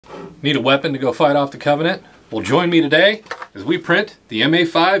Need a weapon to go fight off the Covenant? Well, join me today as we print the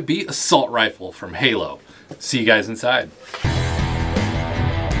MA5B assault rifle from Halo. See you guys inside.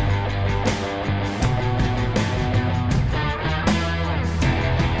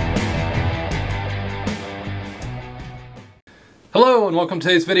 Hello and welcome to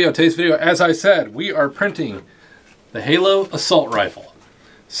today's video. Today's video, as I said, we are printing the Halo assault rifle.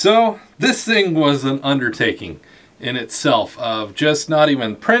 So this thing was an undertaking in itself of just not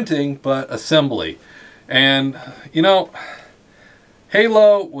even printing, but assembly. And you know,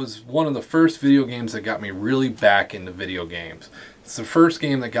 Halo was one of the first video games that got me really back into video games. It's the first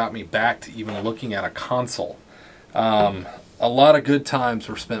game that got me back to even looking at a console. A lot of good times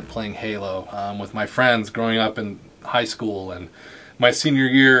were spent playing Halo with my friends growing up in high school and my senior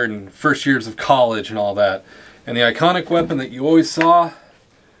year and first years of college and all that. And the iconic weapon that you always saw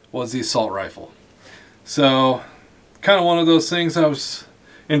was the assault rifle. So kind of one of those things, I was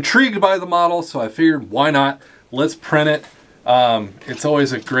intrigued by the model, so I figured why not, let's print it. It's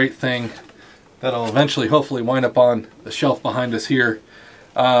always a great thing that'll eventually hopefully wind up on the shelf behind us here.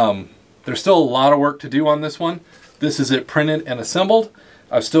 There's still a lot of work to do on this one. This is it printed and assembled.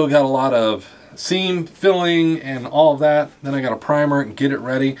 I've still got a lot of seam filling and all of that. Then I got to primer it and get it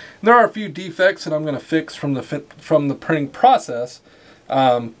ready. And there are a few defects that I'm going to fix from the printing process,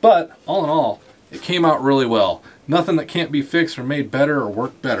 but all in all, it came out really well. Nothing that can't be fixed or made better or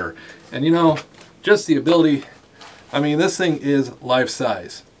work better. And you know, just the ability, I mean, this thing is life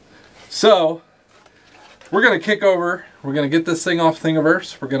size. So we're going to kick over, we're going to get this thing off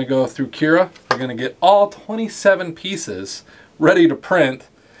Thingiverse, we're going to go through Cura, we're going to get all 27 pieces ready to print,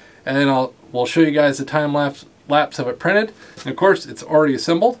 and then we'll show you guys the time lapse of it printed. And of course, it's already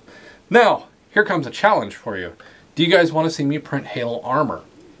assembled. Now, here comes a challenge for you. Do you guys want to see me print Halo armor?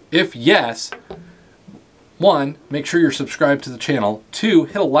 If yes, 1, make sure you're subscribed to the channel. 2,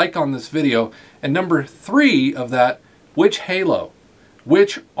 hit a like on this video. And number 3 of that, which Halo?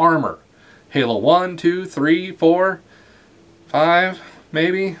 Which armor? Halo 1, 2, 3, 4, 5,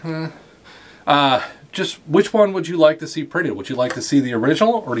 maybe? Just which one would you like to see printed? Would you like to see the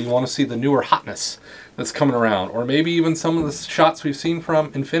original, or do you want to see the newer hotness that's coming around? Or maybe even some of the shots we've seen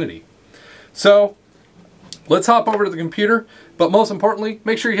from Infinity. So let's hop over to the computer, but most importantly,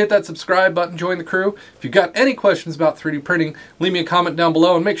 make sure you hit that subscribe button, join the crew. If you've got any questions about 3D printing, leave me a comment down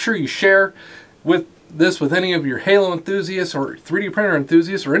below, and make sure you share with any of your Halo enthusiasts or 3D printer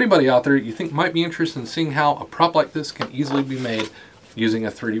enthusiasts or anybody out there you think might be interested in seeing how a prop like this can easily be made using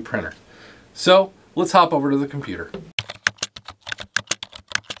a 3D printer. So let's hop over to the computer.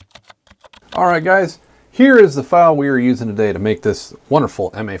 Alright guys, here is the file we are using today to make this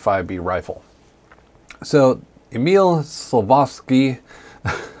wonderful MA5B rifle. So Emil Slavkovski,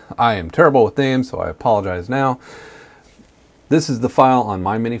 I am terrible with names, so I apologize now. This is the file on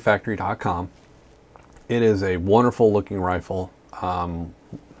myminifactory.com. It is a wonderful looking rifle. You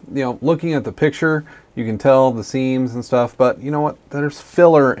know, looking at the picture, you can tell the seams and stuff, but you know what? There's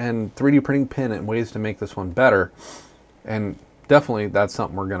filler and 3D printing pin and ways to make this one better. And definitely that's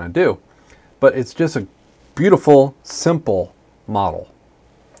something we're gonna do. But it's just a beautiful, simple model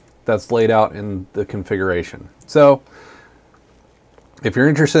that's laid out in the configuration. So if you're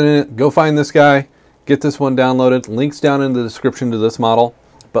interested in it, go find this guy, get this one downloaded. Links down in the description to this model.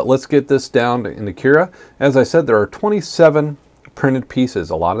 But let's get this down into Cura. As I said, there are 27 printed pieces.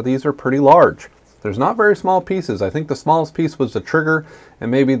 A lot of these are pretty large. There's not very small pieces. I think the smallest piece was the trigger and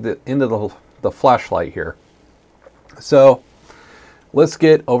maybe the end of the flashlight here. So let's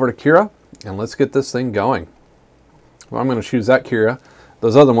get over to Cura and let's get this thing going. Well, I'm going to choose that Cura.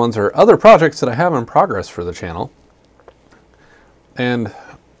 Those other ones are other projects that I have in progress for the channel. And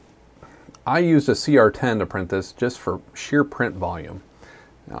I used a CR10 to print this just for sheer print volume.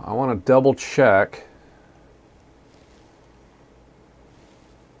 Now I want to double check.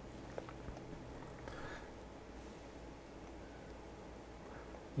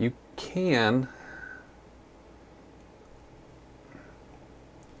 You can.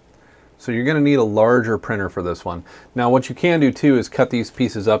 So you're going to need a larger printer for this one. Now what you can do too is cut these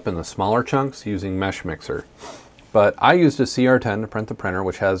pieces up into smaller chunks using Meshmixer. But I used a CR10 to print the printer,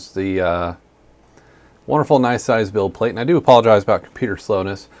 which has the wonderful nice size build plate. And I do apologize about computer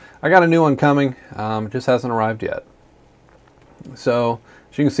slowness. I got a new one coming, it just hasn't arrived yet. So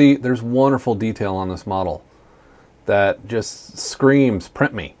as you can see, there's wonderful detail on this model that just screams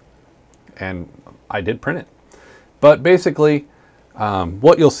print me. And I did print it. But basically,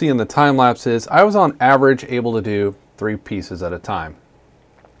 what you'll see in the time lapse is I was on average able to do 3 pieces at a time.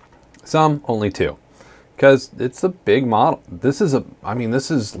 Some only 2, because it's a big model. This is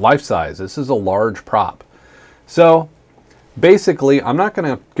this is life size. This is a large prop. So basically, I'm not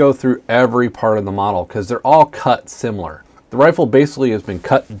going to go through every part of the model because they're all cut similar. The rifle basically has been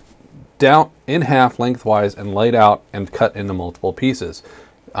cut down in half lengthwise and laid out and cut into multiple pieces,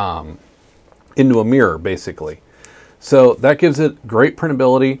 into a mirror basically. So that gives it great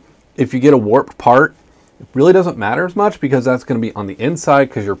printability. If you get a warped part, it really doesn't matter as much because that's going to be on the inside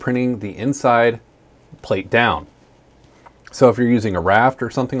because you're printing the inside plate down. So if you're using a raft or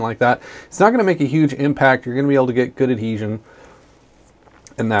something like that, it's not going to make a huge impact. You're going to be able to get good adhesion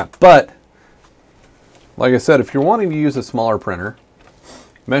and that. But like I said, if you're wanting to use a smaller printer,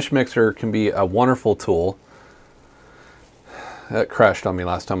 Meshmixer can be a wonderful tool. That crashed on me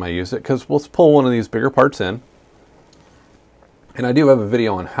last time I used it because let's pull one of these bigger parts in. And I do have a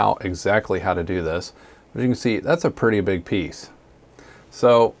video on exactly how to do this. As you can see, that's a pretty big piece.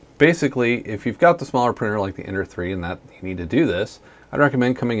 So basically, if you've got the smaller printer like the Ender 3 and that you need to do this, I'd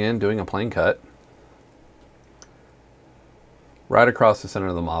recommend coming in, doing a plain cut right across the center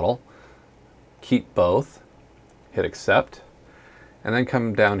of the model. Keep both, hit accept, and then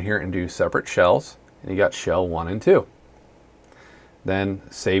come down here and do separate shells. And you got shell 1 and 2. Then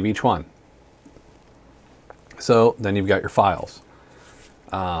save each one. So then you've got your files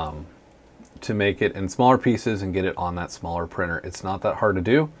to make it in smaller pieces and get it on that smaller printer. It's not that hard to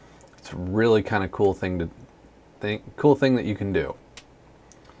do. It's a really kind of cool thing that you can do.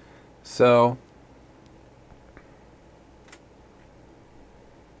 So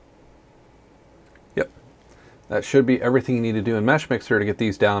yep, that should be everything you need to do in Meshmixer to get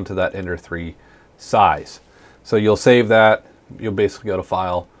these down to that Ender 3 size. So you'll save that. You'll basically go to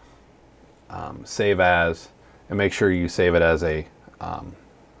File, Save As, and make sure you save it as a,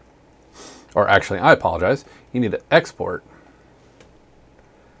 or actually, I apologize. You need to export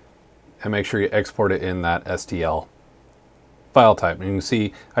and make sure you export it in that STL file type. And you can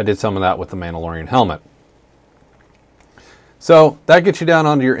see I did some of that with the Mandalorian helmet. So that gets you down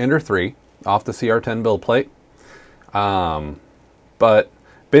onto your Ender 3 off the CR10 build plate. But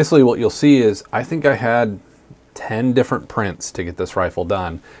basically what you'll see is I think I had 10 different prints to get this rifle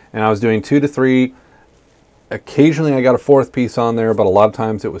done. And I was doing 2 to 3. Occasionally I got a 4th piece on there, but a lot of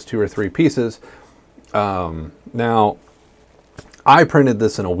times it was 2 or 3 pieces. Now, I printed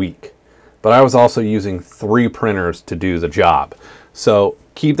this in a week, but I was also using 3 printers to do the job. So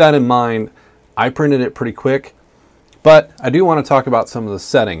keep that in mind. I printed it pretty quick, but I do want to talk about some of the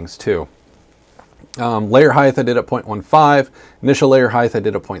settings too. Layer height I did at 0.15. Initial layer height I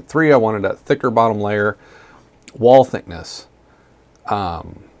did at 0.3. I wanted a thicker bottom layer. Wall thickness. I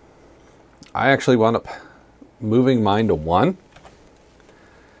actually wound up moving mine to 1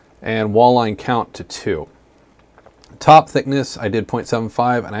 and wall line count to 2. Top thickness I did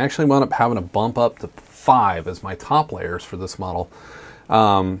 0.75 and I actually wound up having to bump up to 5 as my top layers for this model,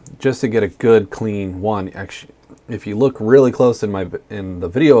 just to get a good clean one. Actually, if you look really close in the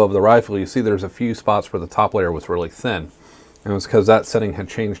video of the rifle, you see there's a few spots where the top layer was really thin. And it was because that setting had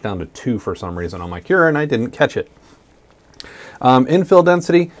changed down to 2 for some reason on my Cura and I didn't catch it. Infill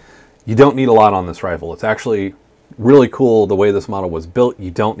density, you don't need a lot on this rifle. It's actually really cool the way this model was built.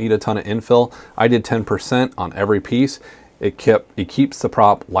 You don't need a ton of infill. I did 10% on every piece. It keeps the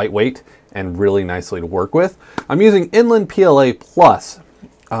prop lightweight and really nicely to work with. I'm using Inland PLA Plus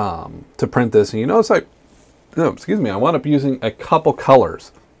to print this, and you notice I wound up using a couple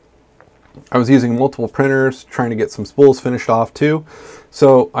colors. I was using multiple printers, trying to get some spools finished off too.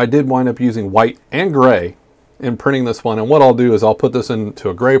 So I did wind up using white and gray in printing this one. And what I'll do is I'll put this into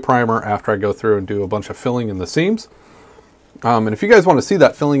a gray primer after I go through and do a bunch of filling in the seams. And if you guys want to see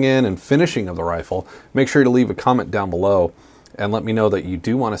that filling in and finishing of the rifle, make sure to leave a comment down below and let me know that you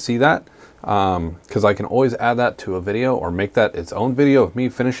do want to see that. Because I can always add that to a video or make that its own video of me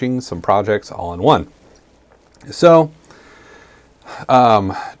finishing some projects all in one. So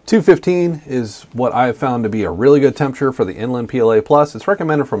 215 is what I have found to be a really good temperature for the Inland PLA Plus. It's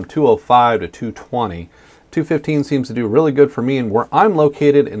recommended from 205 to 220. 215 seems to do really good for me, and where I'm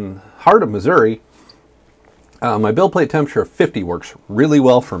located in heart of Missouri, my build plate temperature of 50 works really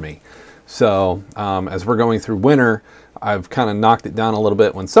well for me. So as we're going through winter, I've kind of knocked it down a little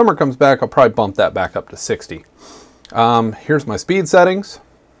bit. When summer comes back, I'll probably bump that back up to 60. Here's my speed settings.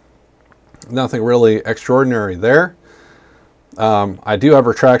 Nothing really extraordinary there. I do have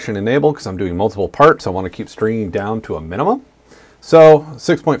retraction enabled because I'm doing multiple parts. I want to keep stringing down to a minimum. So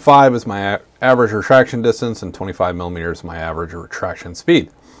 6.5 is my average retraction distance and 25 millimeters is my average retraction speed.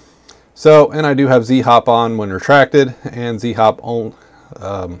 So, and I do have Z-hop on when retracted and Z-hop on.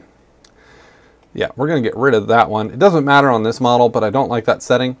 Yeah, we're going to get rid of that one. It doesn't matter on this model, but I don't like that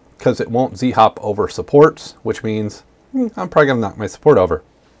setting because it won't Z-hop over supports, which means I'm probably going to knock my support over.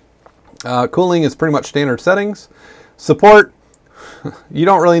 Cooling is pretty much standard settings. Support, you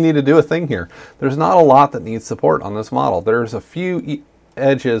don't really need to do a thing here. There's not a lot that needs support on this model. There's a few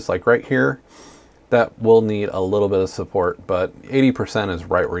edges like right here that will need a little bit of support, but 80% is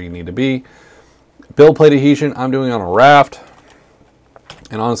right where you need to be. Build plate adhesion, I'm doing on a raft.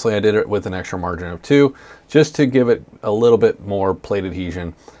 And honestly, I did it with an extra margin of 2, just to give it a little bit more plate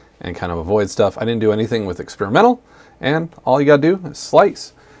adhesion and kind of avoid stuff. I didn't do anything with experimental, and all you gotta do is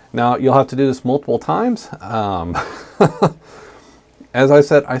slice. Now, you'll have to do this multiple times. As I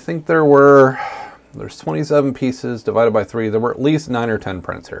said, I think there's 27 pieces divided by 3. There were at least 9 or 10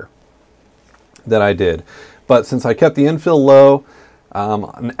 prints here that I did. But since I kept the infill low,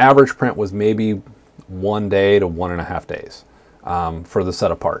 an average print was maybe 1 day to 1.5 days for the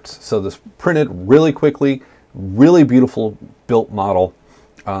set of parts. So this printed really quickly, really beautiful built model.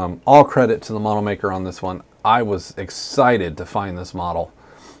 All credit to the model maker on this one. I was excited to find this model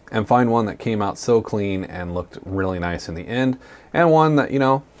and find one that came out so clean and looked really nice in the end, and one that, you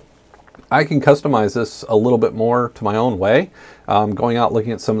know, I can customize this a little bit more to my own way. Going out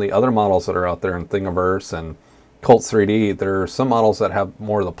looking at some of the other models that are out there in Thingiverse and Colts 3D, there are some models that have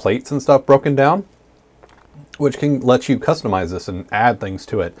more of the plates and stuff broken down, which can let you customize this and add things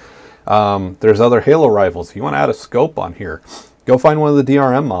to it. There's other Halo rifles. If you want to add a scope on here, go find one of the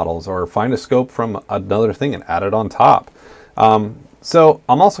DRM models or find a scope from another thing and add it on top. So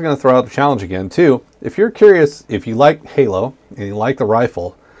I'm also going to throw out the challenge again too. If you're curious, if you like Halo and you like the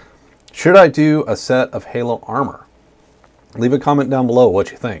rifle, should I do a set of Halo armor? Leave a comment down below what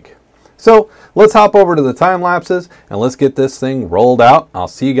you think. So let's hop over to the time lapses and let's get this thing rolled out. I'll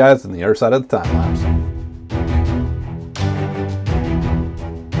see you guys on the other side of the time lapse.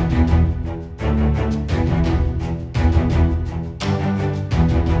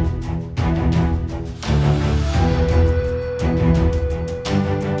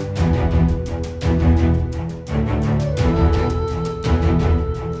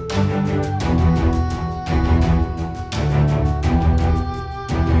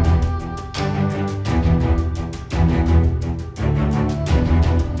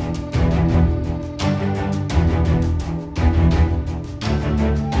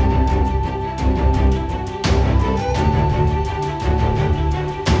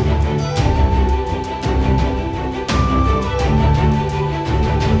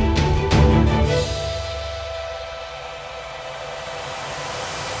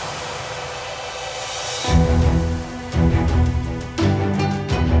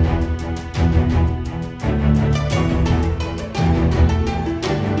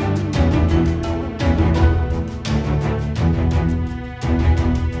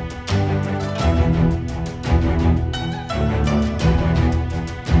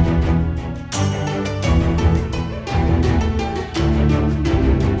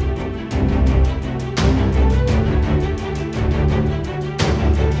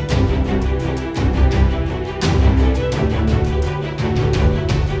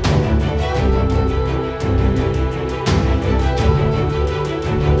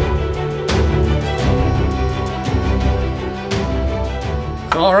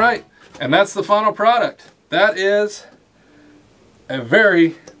 All right, and that's the final product. That is a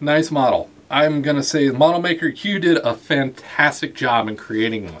very nice model. I'm gonna say, model maker, you did a fantastic job in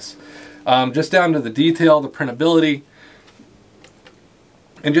creating this. Just down to the detail, the printability,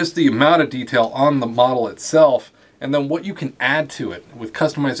 and just the amount of detail on the model itself, and then what you can add to it with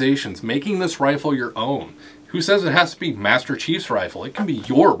customizations, making this rifle your own. Who says it has to be Master Chief's rifle? It can be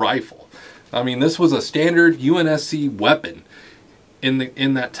your rifle. I mean, this was a standard UNSC weapon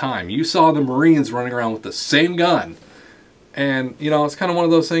in that time. You saw the Marines running around with the same gun. And, you know, it's kind of one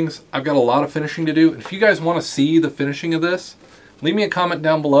of those things. I've got a lot of finishing to do. If you guys want to see the finishing of this, leave me a comment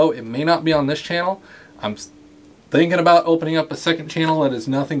down below. It may not be on this channel. I'm thinking about opening up a second channel that is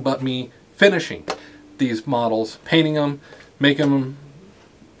nothing but me finishing these models, painting them, making them,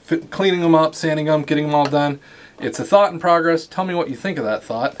 cleaning them up, sanding them, getting them all done. It's a thought in progress. Tell me what you think of that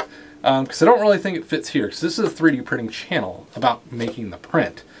thought. Because I don't really think it fits here, because this is a 3D printing channel about making the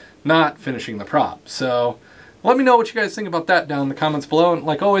print, not finishing the prop. So let me know what you guys think about that down in the comments below. And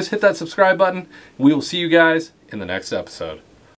like always, hit that subscribe button. We will see you guys in the next episode.